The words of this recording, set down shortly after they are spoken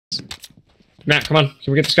Matt, come on.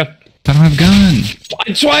 Can we get this gun? I don't have a gun.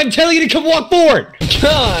 That's why I'm telling you to come walk forward.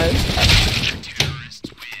 God.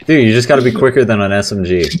 Dude, you just gotta be quicker than an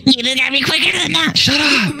SMG. You just gotta be quicker than that. Shut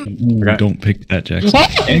up. Okay. Don't pick that, Jackson.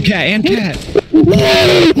 And cat.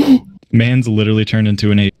 Man's literally turned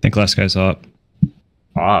into an ape. I think last guy saw it.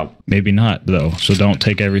 Maybe not, though. So don't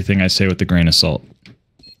take everything I say with a grain of salt.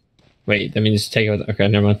 Wait, that means take it with... Okay,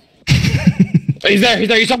 never mind. He's there.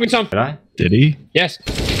 You saw me some. Did I? Did he? Yes.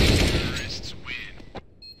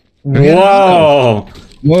 Whoa!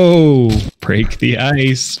 Whoa! Break the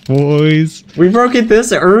ice, boys. We broke it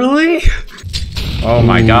this early? Oh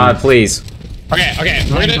my god, please. Okay.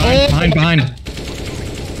 We're gonna... Behind.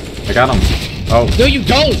 I got him. Oh. No, you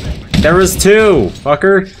don't! There was two,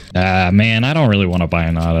 fucker. Man, I don't really want to buy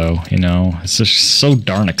an auto, you know? It's just so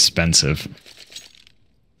darn expensive.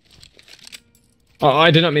 Oh,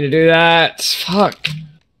 I did not mean to do that. Fuck.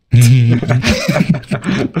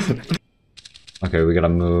 Okay, we gotta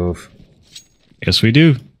move. Yes, we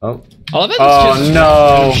do. Oh. Oh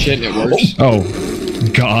no. Shit, it works. Oh,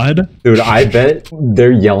 God. Dude, I bet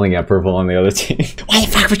they're yelling at purple on the other team. Why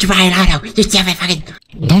the fuck would you buy an auto? You stupid fucking...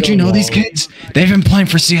 Don't you know these kids? They've been playing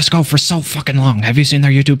for CSGO for so fucking long. Have you seen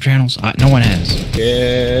their YouTube channels? No one has.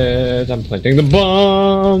 Yes, I'm planting the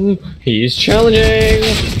bomb. He's challenging.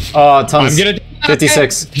 Oh, tons. I'm gonna...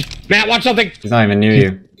 56. Matt, watch something. He's not even near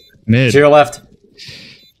you. Mid. To your left.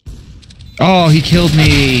 Oh, he killed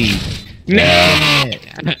me. No.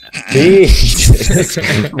 Jesus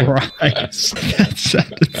Christ. That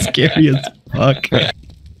sounded scary as fuck.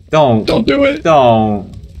 Don't do it.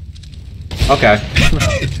 Don't. Okay.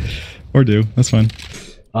 Or do. That's fine.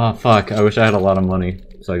 Oh, fuck. I wish I had a lot of money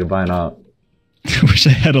so I could buy an op. I wish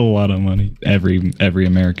I had a lot of money. Every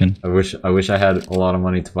American. I wish I had a lot of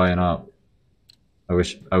money to buy an op. I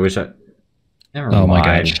wish I... Never mind. Oh my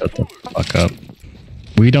god, shut the fuck up.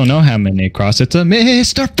 We don't know how many across. It's a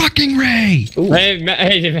Mr. fucking Ray! Hey,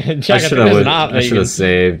 Jack, I should have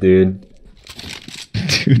saved, dude.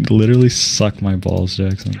 Dude, literally suck my balls,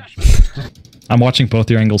 Jackson. I'm watching both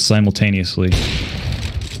your angles simultaneously.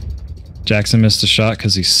 Jackson missed a shot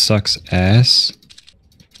because he sucks ass.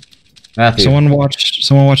 Matthew. Someone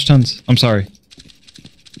watch tons. I'm sorry.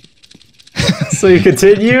 So you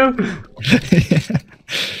continue?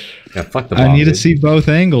 Yeah, fuck the bomb, I need to dude. see both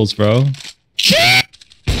angles, bro. Shit!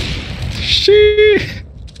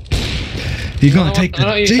 You gonna take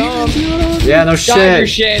the Yeah, no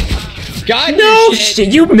shit. God, No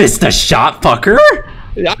shit, you missed a shot, fucker!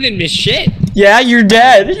 I didn't miss shit. Yeah, you're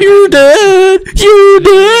dead. You're dead. You're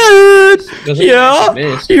dead.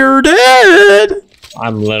 Yeah, you're dead.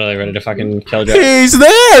 I'm literally ready to fucking kill Jack. He's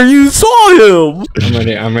there. You saw him.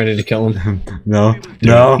 I'm ready to kill him. No, Dude,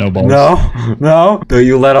 no, no balls. no. Don't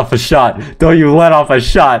you let off a shot. Don't you let off a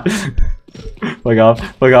shot. Look up.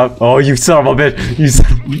 Look up. Oh, you son of a bitch. You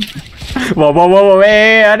son. Whoa.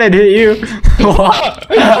 Hey, I didn't hit you.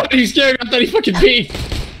 He's scared. I thought he fucking beat.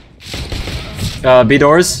 B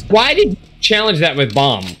doors. Why did you challenge that with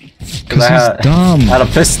bomb? Because he's dumb. I had a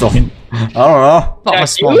pistol. I don't know.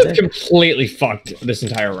 Jack, you have completely fucked this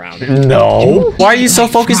entire round. No. Why are you so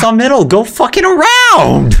focused on middle? Go fucking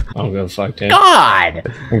around. I'll go fuck, dude. God.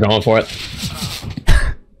 I'm going for it.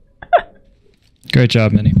 Great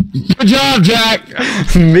job, Minnie. Good job, Jack.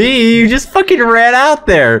 Me? You just fucking ran out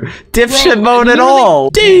there. Dipshit mode at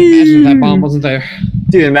all. Imagine that bomb wasn't there.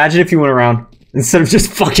 Dude, imagine if you went around instead of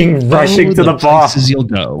just fucking rushing to the bomb. Places you'll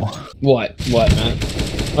go. What, man?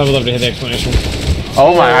 I would love to hear the explanation.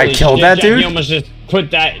 Oh my, I killed that Jack, dude? You almost just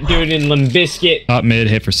put that dude in Limp Bizkit. Top mid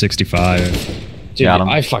hit for 65. Dude, Got him.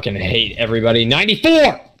 I fucking hate everybody.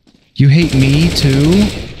 94! You hate me too?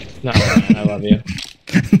 No, man, I love you.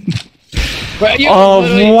 But you Oh,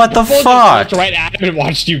 literally what the just fuck? looked right at him and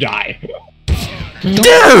watched you die.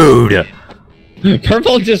 Dude!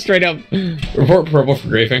 Purple just straight up report purple for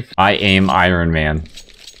griefing. I aim Iron Man.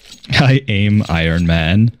 I aim Iron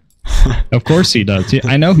Man. Of course he does.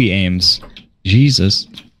 I know he aims. Jesus.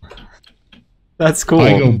 That's cool.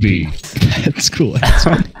 I go B. That's cool.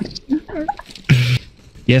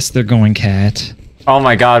 Yes, they're going cat. Oh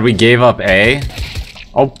my god, we gave up A?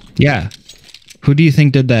 Oh. Yeah. Who do you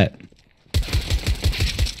think did that?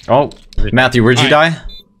 Oh. Matthew, where'd you die?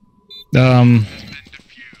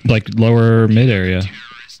 Like lower mid area.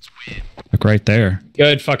 Like right there.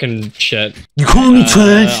 Good fucking shit. You call me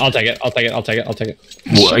trash? I'll take it.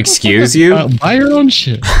 Well, excuse you? Buy your own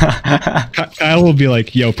shit. Kyle will be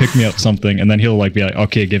like, yo, pick me up something. And then he'll like be like,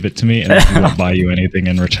 okay, give it to me. And then he won't buy you anything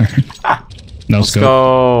in return. No Let's scope.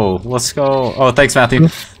 go. Let's go. Oh, thanks, Matthew.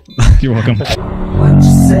 You're welcome. What you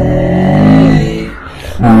say?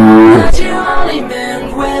 What you only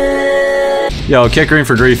been with? Yo, kick Green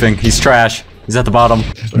for griefing. He's trash. He's at the bottom.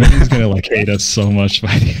 He's gonna like hate us so much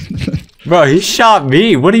by the end. Bro, he shot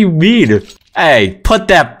me. What do you mean? Hey, put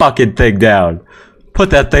that fucking thing down. Put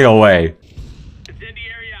that thing away.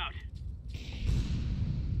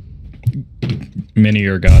 Mini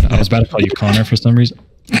or God. I was about to call you Connor for some reason.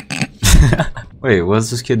 Wait,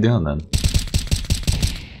 what's this kid doing then?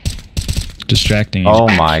 Distracting you. Oh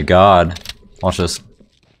my god. Watch this.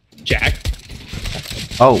 Jack.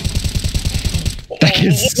 Oh. That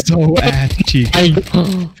kid's so ass cheek.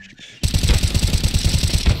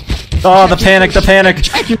 Oh, the panic, the panic.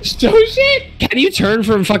 Jack, you're so shit. Can you turn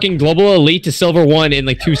from fucking global elite to silver 1 in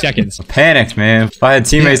like 2 seconds? Panicked, man. If I had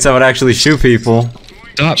teammates that would actually shoot people.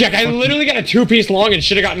 Stop. Jack, I literally got a 2-piece long and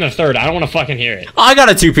should have gotten a 3rd. I don't want to fucking hear it. I got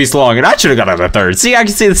a 2-piece long and I should have gotten a 3rd. See, I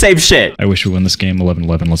can see the same shit. I wish we win this game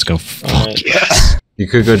 11-11. Let's go. Fuck yes. You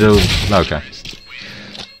could go to... Okay.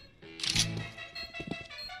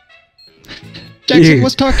 Jackson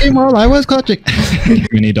was talking while I was clutching.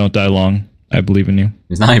 Mini, don't die long. I believe in you.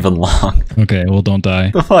 He's not even long. Okay, well, don't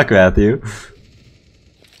die. The fuck, Matthew?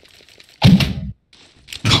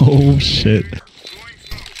 Oh, shit.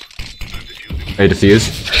 Hey,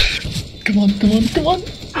 defuse. Come on, come on, come on.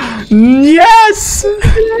 Yes!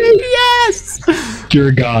 Yes! You're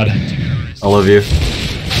a god. I love you.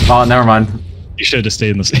 Oh, never mind. You should have just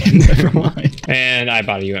stayed in the same. Never mind. And I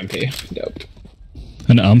bought a UMP. Dope.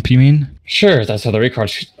 An you mean? Sure, that's how the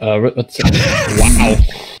recharge. What's wow.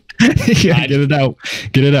 Yeah, get it out.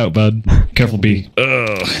 Get it out, bud. Careful, B.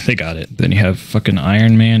 Ugh, they got it. Then you have fucking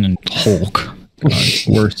Iron Man and Hulk. God,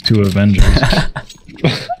 worst 2 Avengers.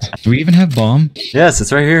 Do we even have bomb? Yes,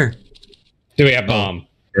 it's right here. Do we have bomb?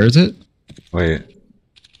 Where is it? Wait.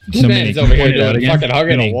 This No, man's Mini, over here point it out doing again. fucking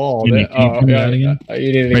hugging Mini, a wall. Mini, can you Oh, point it yeah. out again? You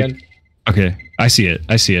need it Right. again? Okay, I see it.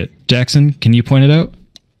 I see it. Jackson, can you point it out?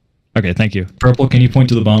 Okay, thank you. Purple, can you point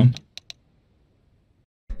to the bomb?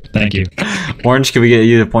 Thank you. Orange, can we get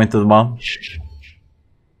you to point to the bomb?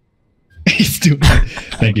 He's doing it.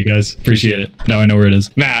 Thank you, guys. Appreciate it. Now I know where it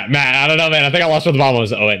is. Matt, I don't know, man. I think I lost where the bomb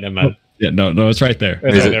was. Oh, wait, never mind. Yeah, no, it's right there.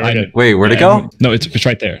 It's Is right it- there, we're good. Wait, where'd it go? No, it's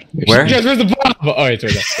right there. Where? Guys, where's the bomb? Oh, it's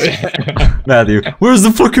right there. Matthew, where's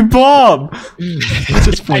the fucking bomb?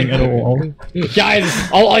 Just playing at a wall. Guys,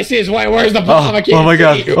 all I see is white. Where's the bomb? I can't oh my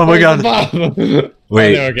god, see. oh my Where's god. the bomb?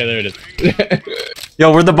 Wait. Oh, okay, there it is.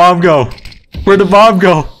 Yo, where'd the bomb go? Where'd the bomb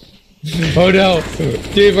go? Oh no.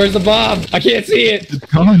 Dude, where's the bomb? I can't see it. It's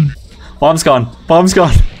gone. Bomb's gone. Bomb's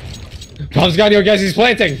gone. Bomb's got you guys, he's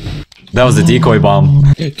planting. That was a decoy bomb.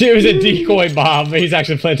 Dude, it was a decoy bomb, but he's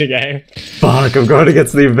actually planting A. Fuck, I'm going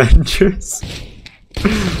against the Avengers.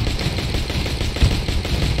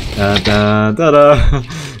 Da da da da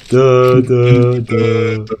da da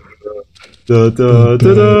da da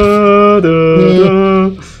da da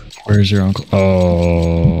da. Where's your uncle?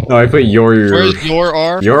 Oh. No, I put Where's your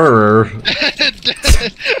R? your.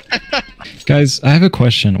 Guys, I have a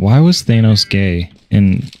question. Why was Thanos gay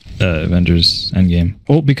in Avengers Endgame?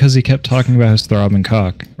 Well, because he kept talking about his throbbing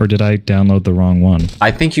cock. Or did I download the wrong one?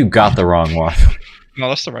 I think you got the wrong one. No,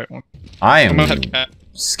 that's the right one. I I'm gonna am have cat.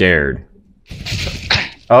 scared.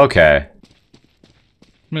 Okay.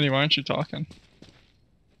 Minnie, why aren't you talking?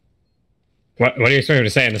 What do you expect me to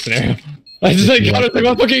say in this scenario? I just like, God, what the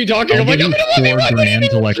fuck are you talking? I'm like, I'm gonna $4 grand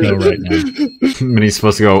to let go right now. Minnie's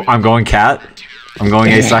supposed to go, I'm going cat. I'm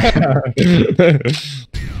going A side.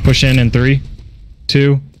 Push in 3,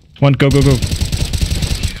 2, 1, go, go, go.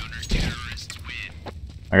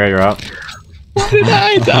 I got your out. Why did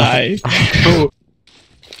I die?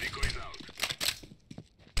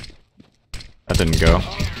 That didn't go.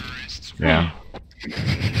 Yeah.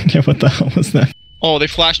 Yeah, what the hell was that? Oh, they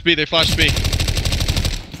flashed B. They flashed B.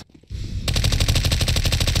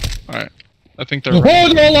 Alright. I think they're Oh,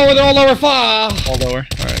 they're all lower, far. all lower.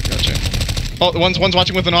 Alright, gotcha. Oh, one's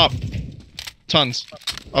watching with an op. Tons.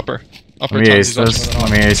 Upper. Upper Let me tons. ace He's watching this. with an op.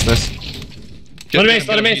 Let me ace this. Let him Get ace,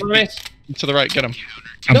 let him ace, let him ace. To the right, get him.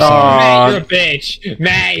 I'm No, sorry. Matt, you're a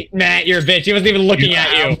bitch. Matt, you're a bitch. He wasn't even looking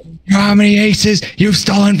at you. How many aces you've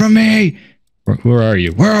stolen from me? Where are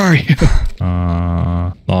you? Where are you?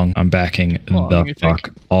 Long. I'm backing Long, the you think?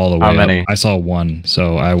 fuck all the way How many? up. I saw 1,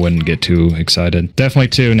 so I wouldn't get too excited. Definitely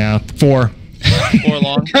 2 now. 4. 4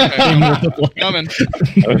 long. Okay. Coming.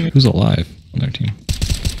 Who's alive on their team?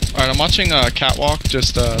 Alright, I'm watching Catwalk.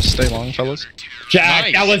 Just stay long, fellas. Jack,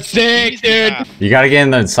 Nice. that was sick, Easy dude. cap. You gotta get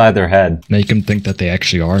inside their head. Make them think that they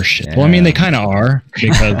actually are shit. Well, I mean, they kind of are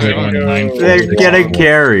because they're going 9. They're getting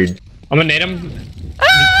carried. I'm gonna nade him.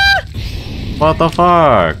 What the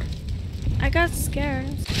fuck? I got scared.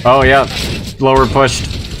 Oh, yeah. Lower pushed.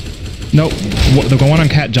 Nope. The one on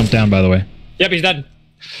cat jumped down, by the way. Yep, he's dead.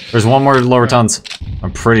 There's one more lower tons.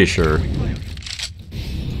 I'm pretty sure.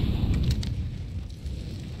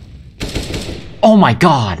 Oh my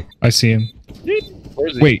god. I see him. Where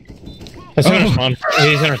is he? Wait. He's in our spawn.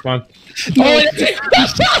 He's in our spawn. No.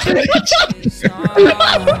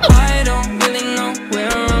 I don't really know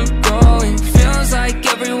where I'm going. Feels like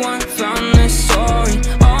everyone found their story.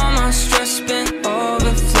 All my stress been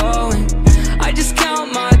overflowing. I just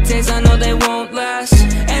count my days, I know they won't last.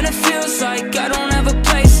 And it feels like I don't